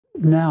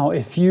Now,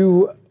 if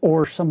you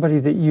or somebody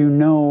that you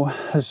know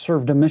has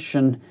served a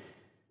mission,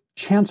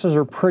 chances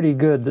are pretty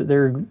good that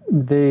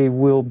they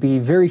will be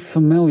very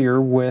familiar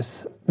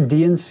with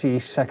D&C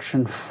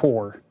Section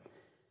 4.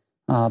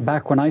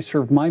 Back when I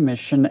served my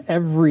mission,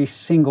 every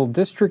single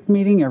district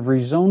meeting, every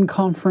zone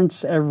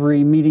conference,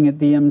 every meeting at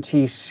the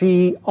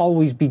MTC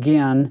always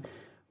began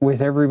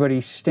with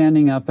everybody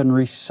standing up and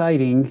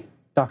reciting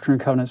Doctrine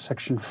and Covenants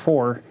Section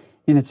 4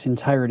 in its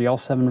entirety, all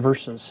 7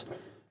 verses,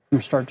 from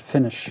start to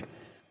finish.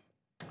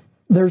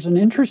 There's an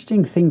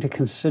interesting thing to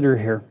consider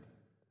here.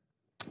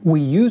 We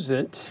use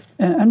it,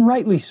 and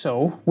rightly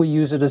so, we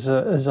use it as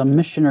a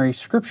missionary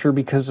scripture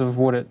because of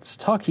what it's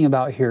talking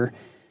about here,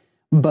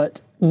 but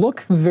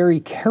look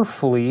very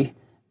carefully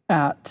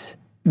at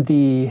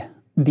the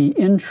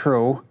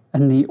intro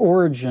and the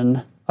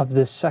origin of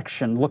this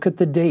section. Look at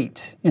the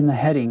date in the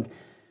heading.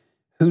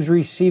 Who's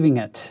receiving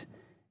it?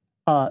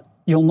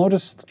 You'll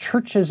notice the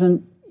church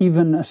isn't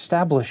even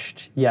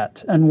established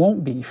yet and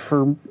won't be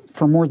for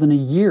more than a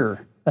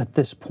year at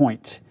this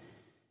point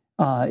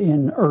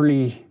in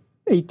early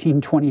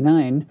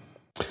 1829.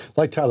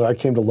 Like Tyler, I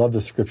came to love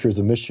the scripture as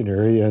a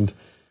missionary and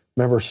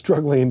remember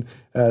struggling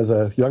as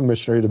a young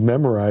missionary to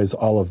memorize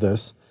all of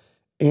this.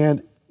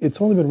 And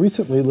it's only been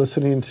recently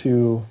listening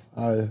to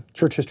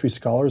church history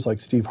scholars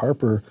like Steve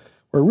Harper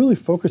who are really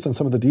focused on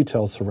some of the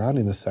details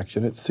surrounding this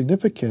section. It's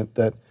significant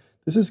that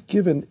this is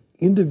given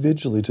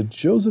individually to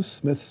Joseph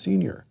Smith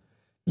Sr.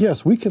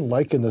 Yes, we can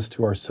liken this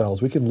to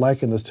ourselves. We can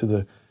liken this to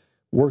the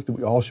work that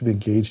we all should be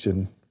engaged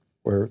in,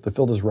 where the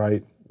field is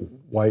ripe,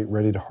 white,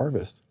 ready to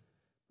harvest.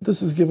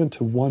 This is given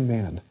to one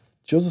man,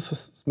 Joseph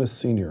Smith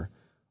Sr.,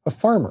 a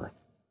farmer,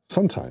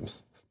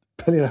 sometimes,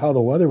 depending on how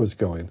the weather was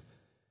going.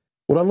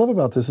 What I love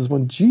about this is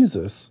when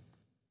Jesus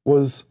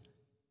was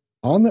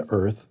on the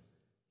earth,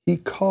 he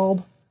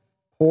called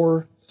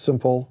poor,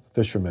 simple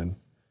fishermen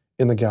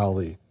in the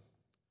Galilee,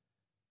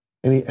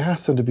 and he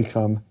asked them to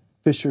become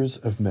fishers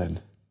of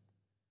men.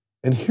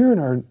 And here in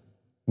our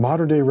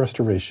modern-day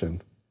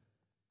restoration,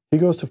 he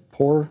goes to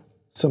poor,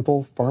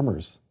 simple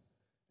farmers.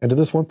 And to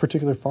this one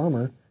particular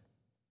farmer,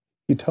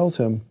 he tells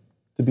him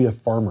to be a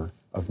farmer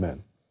of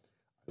men.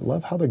 I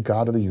love how the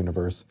God of the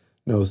universe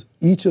knows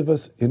each of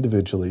us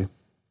individually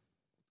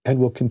and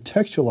will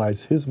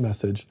contextualize his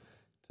message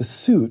to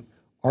suit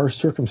our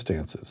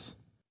circumstances.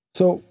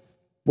 So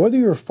whether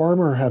you're a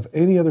farmer or have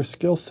any other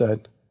skill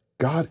set,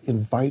 God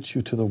invites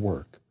you to the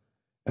work.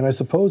 And I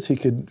suppose he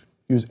could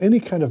use any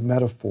kind of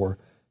metaphor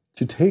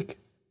to take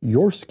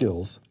your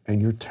skills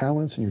and your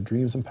talents and your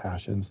dreams and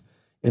passions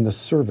in the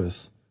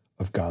service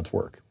of God's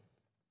work.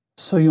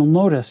 So you'll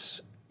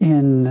notice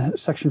in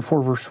section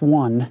 4, verse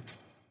 1,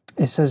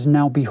 it says,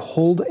 "Now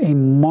behold, a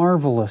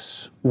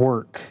marvelous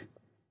work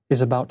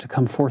is about to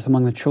come forth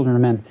among the children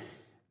of men."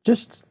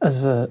 Just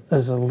as a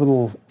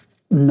little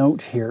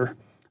note here,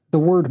 the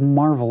word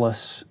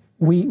marvelous,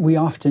 we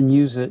often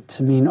use it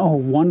to mean, oh,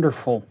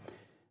 wonderful.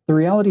 The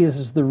reality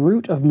is the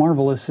root of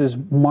marvelous is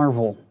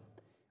marvel,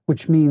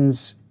 which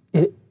means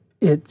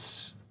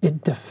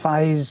it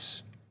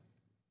defies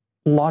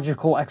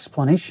logical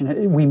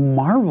explanation. We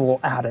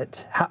marvel at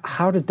it.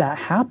 How did that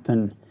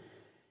happen?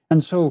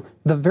 And so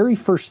the very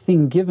first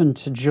thing given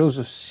to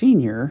Joseph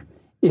Sr.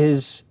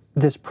 is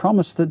this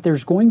promise that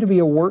there's going to be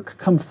a work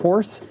come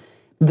forth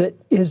that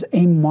is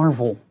a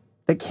marvel,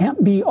 that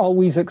can't be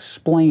always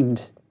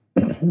explained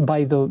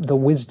by the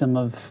wisdom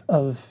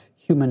of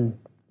human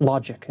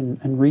logic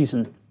and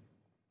reason.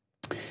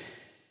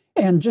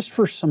 And just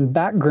for some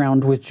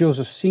background with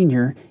Joseph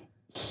Sr.,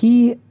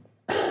 he's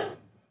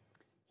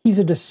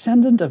a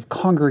descendant of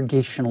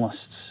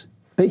Congregationalists,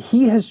 but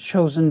he has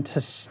chosen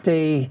to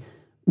stay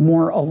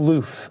more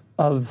aloof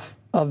of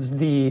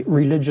the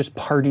religious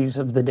parties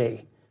of the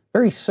day.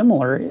 Very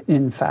similar,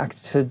 in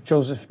fact, to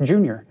Joseph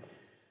Jr.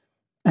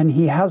 And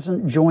he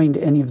hasn't joined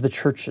any of the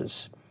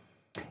churches.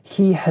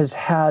 He has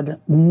had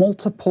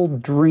multiple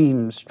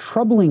dreams,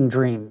 troubling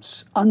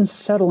dreams,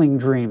 unsettling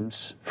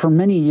dreams for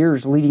many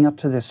years leading up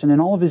to this. And in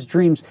all of his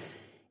dreams,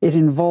 it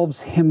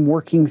involves him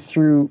working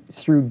through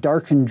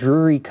dark and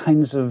dreary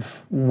kinds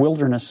of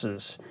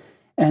wildernesses.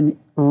 And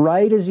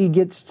right as he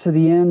gets to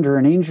the end, or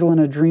an angel in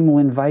a dream will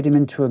invite him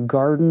into a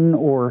garden,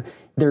 or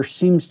there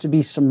seems to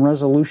be some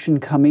resolution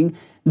coming,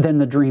 then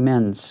the dream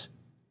ends.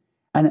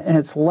 And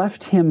it's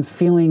left him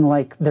feeling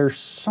like there's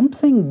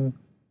something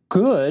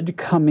good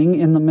coming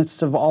in the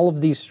midst of all of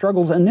these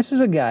struggles. And this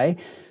is a guy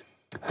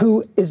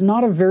who is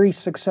not a very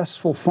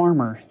successful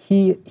farmer.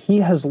 He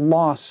has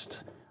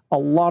lost a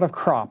lot of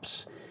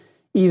crops,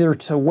 either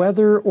to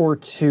weather or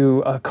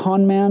to a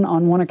con man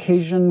on one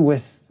occasion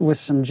with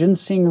some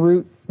ginseng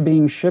root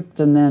being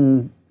shipped and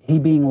then he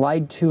being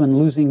lied to and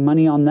losing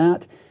money on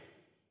that.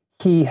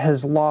 He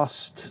has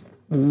lost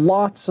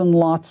lots and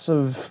lots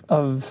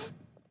of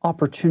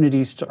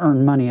opportunities to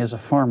earn money as a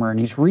farmer, and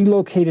he's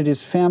relocated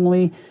his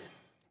family.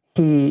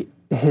 The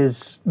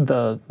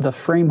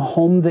frame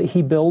home that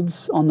he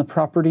builds on the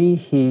property,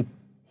 he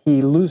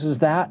loses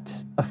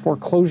that, a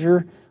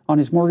foreclosure on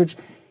his mortgage.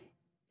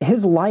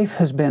 His life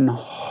has been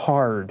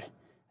hard,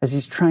 as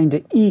he's trying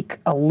to eke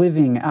a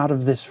living out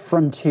of this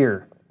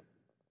frontier.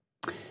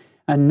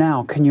 And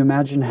now, can you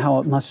imagine how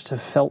it must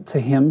have felt to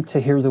him to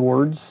hear the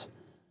words,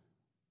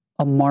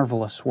 "A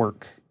marvelous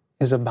work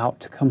is about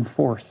to come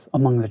forth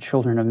among the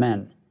children of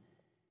men."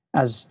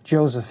 As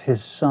Joseph,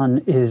 his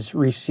son, is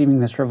receiving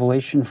this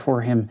revelation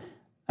for him,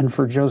 and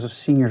for Joseph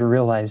Sr. to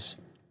realize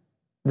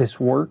this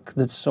work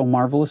that's so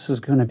marvelous is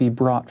going to be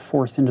brought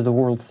forth into the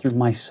world through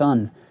my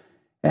son.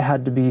 It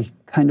had to be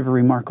kind of a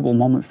remarkable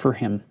moment for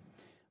him.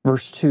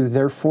 Verse 2,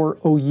 "Therefore,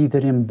 O ye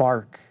that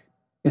embark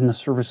in the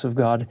service of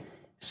God,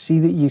 see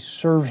that ye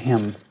serve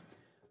him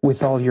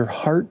with all your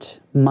heart,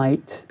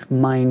 might,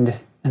 mind,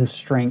 and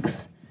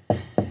strength."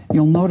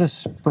 You'll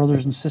notice,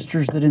 brothers and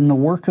sisters, that in the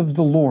work of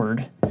the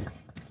Lord,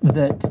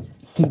 that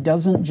he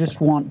doesn't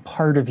just want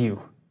part of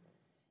you.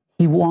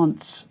 He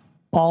wants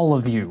all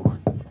of you.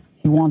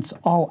 He wants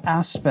all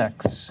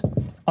aspects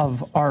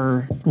of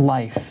our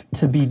life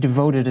to be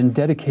devoted and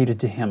dedicated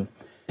to him.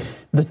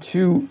 The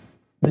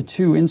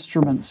two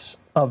instruments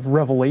of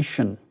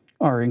revelation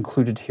are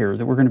included here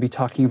that we're going to be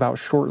talking about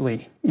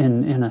shortly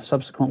in a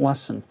subsequent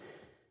lesson.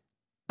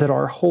 That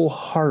our whole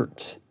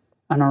heart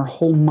and our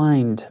whole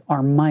mind,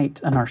 our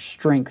might and our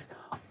strength,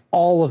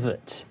 all of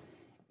it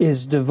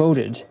is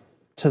devoted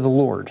to the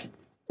Lord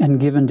and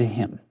given to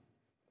him.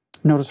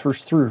 Notice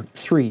verse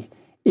 3.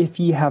 "If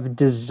ye have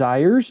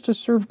desires to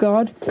serve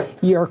God,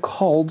 ye are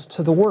called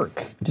to the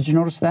work." Did you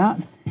notice that?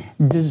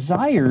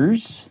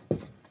 Desires,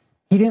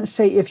 he didn't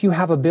say if you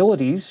have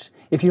abilities,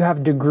 if you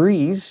have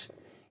degrees,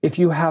 if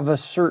you have a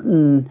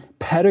certain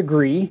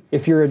pedigree,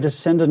 if you're a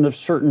descendant of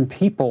certain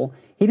people.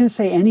 He didn't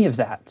say any of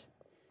that.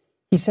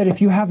 He said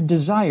if you have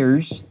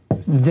desires,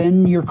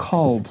 then you're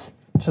called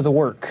to the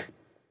work.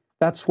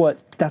 That's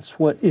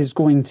what is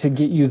going to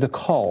get you the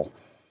call.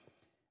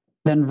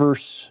 Then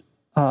verse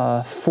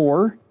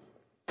 4,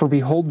 "For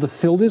behold, the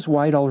field is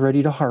white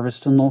already to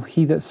harvest, and lo,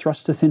 he that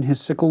thrusteth in his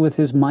sickle with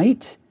his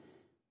might,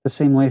 the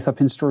same layeth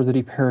up in store that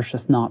he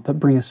perisheth not, but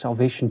bringeth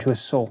salvation to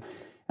his soul."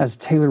 As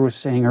Taylor was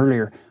saying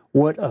earlier,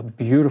 what a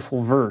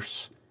beautiful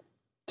verse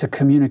to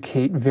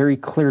communicate very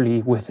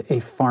clearly with a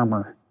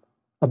farmer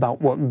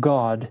about what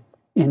God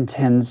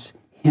intends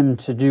him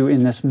to do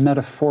in this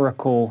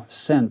metaphorical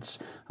sense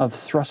of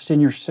thrust in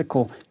your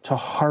sickle to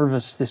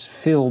harvest this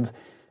field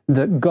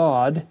that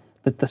God,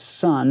 that the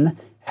Son,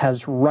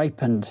 has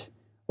ripened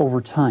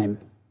over time.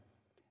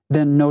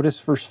 Then notice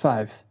verse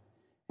 5,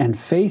 "And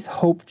faith,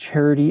 hope,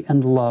 charity,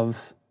 and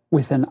love,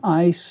 with an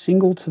eye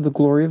single to the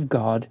glory of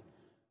God,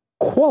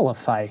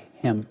 qualify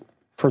him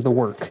for the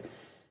work."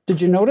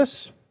 Did you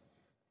notice?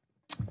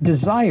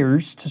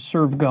 Desires to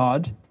serve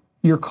God,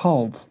 you're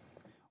called.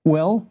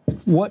 Well,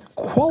 what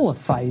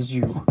qualifies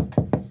you?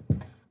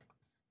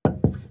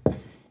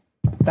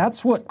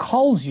 That's what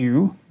calls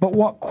you, but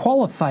what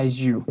qualifies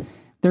you?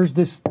 There's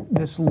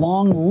this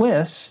long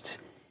list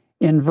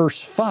in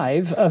verse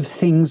 5 of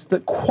things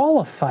that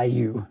qualify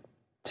you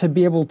to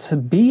be able to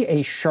be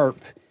a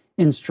sharp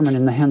instrument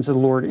in the hands of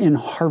the Lord in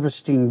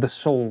harvesting the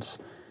souls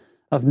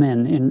of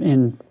men,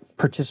 in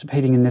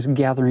participating in this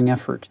gathering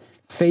effort.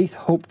 Faith,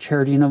 hope,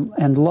 charity,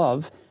 and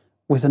love,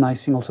 with an eye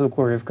single to the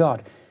glory of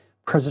God.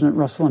 President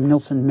Russell M.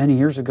 Nelson, many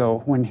years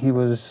ago, when he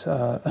was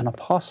an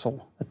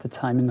apostle at the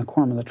time in the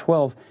Quorum of the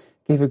 12,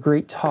 gave a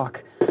great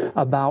talk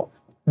about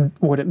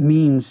what it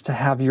means to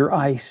have your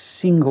eye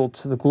single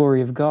to the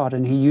glory of God.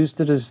 And he used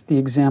it as the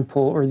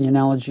example or the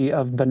analogy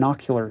of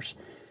binoculars.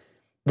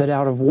 That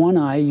out of one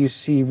eye you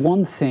see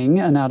one thing,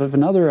 and out of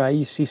another eye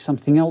you see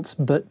something else.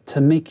 But to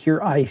make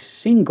your eye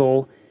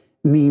single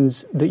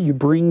means that you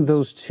bring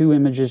those two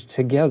images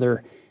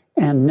together.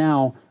 And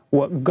now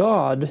what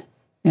God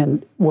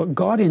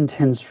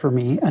intends for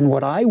me and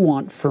what I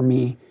want for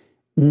me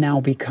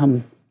now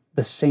become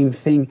the same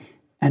thing,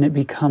 and it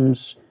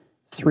becomes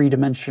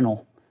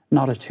three-dimensional,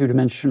 not a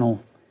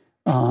two-dimensional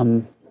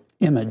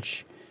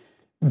image.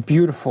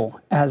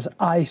 Beautiful. As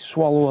I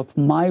swallow up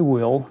my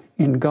will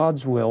in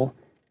God's will,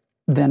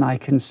 then I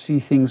can see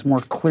things more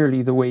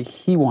clearly the way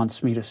He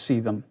wants me to see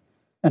them.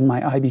 And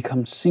my eye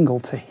becomes single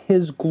to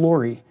His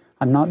glory.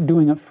 I'm not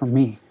doing it for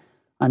me.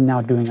 I'm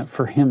now doing it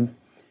for Him.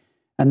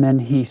 And then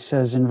he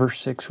says in verse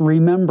 6,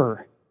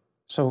 remember.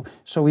 So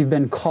we've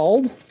been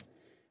called.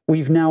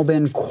 We've now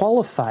been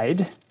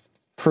qualified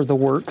for the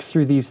work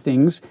through these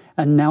things.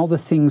 And now the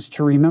things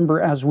to remember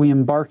as we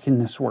embark in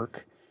this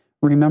work.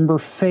 Remember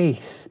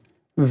faith,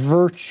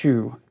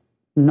 virtue,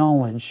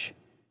 knowledge,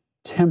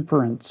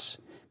 temperance.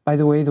 By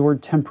the way, the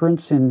word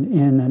temperance in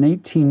an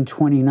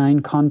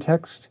 1829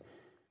 context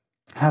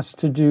has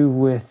to do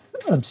with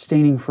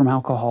abstaining from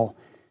alcohol.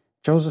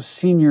 Joseph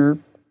Sr.,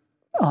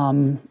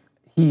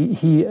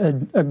 he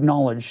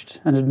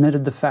acknowledged and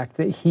admitted the fact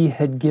that he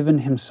had given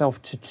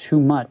himself to too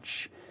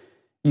much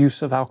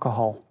use of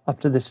alcohol up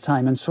to this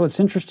time. And so it's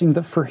interesting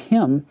that for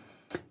him,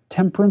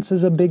 temperance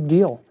is a big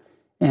deal.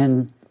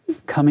 And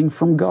coming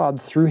from God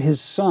through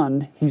His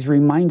Son, he's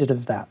reminded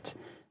of that.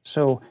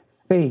 So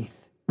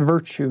faith,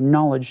 virtue,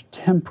 knowledge,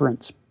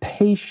 temperance,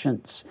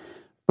 patience,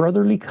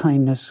 brotherly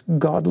kindness,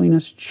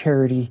 godliness,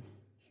 charity,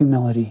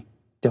 humility,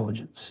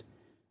 diligence.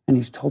 And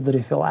he's told that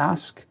if he'll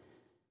ask,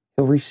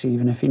 he'll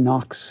receive, and if he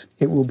knocks,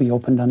 it will be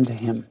opened unto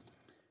him.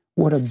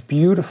 What a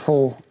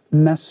beautiful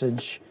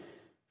message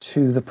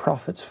to the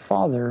prophet's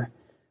father,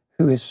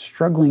 who is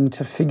struggling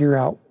to figure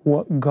out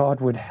what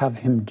God would have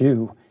him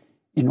do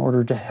in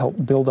order to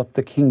help build up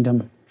the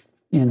kingdom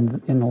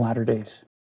in the latter days.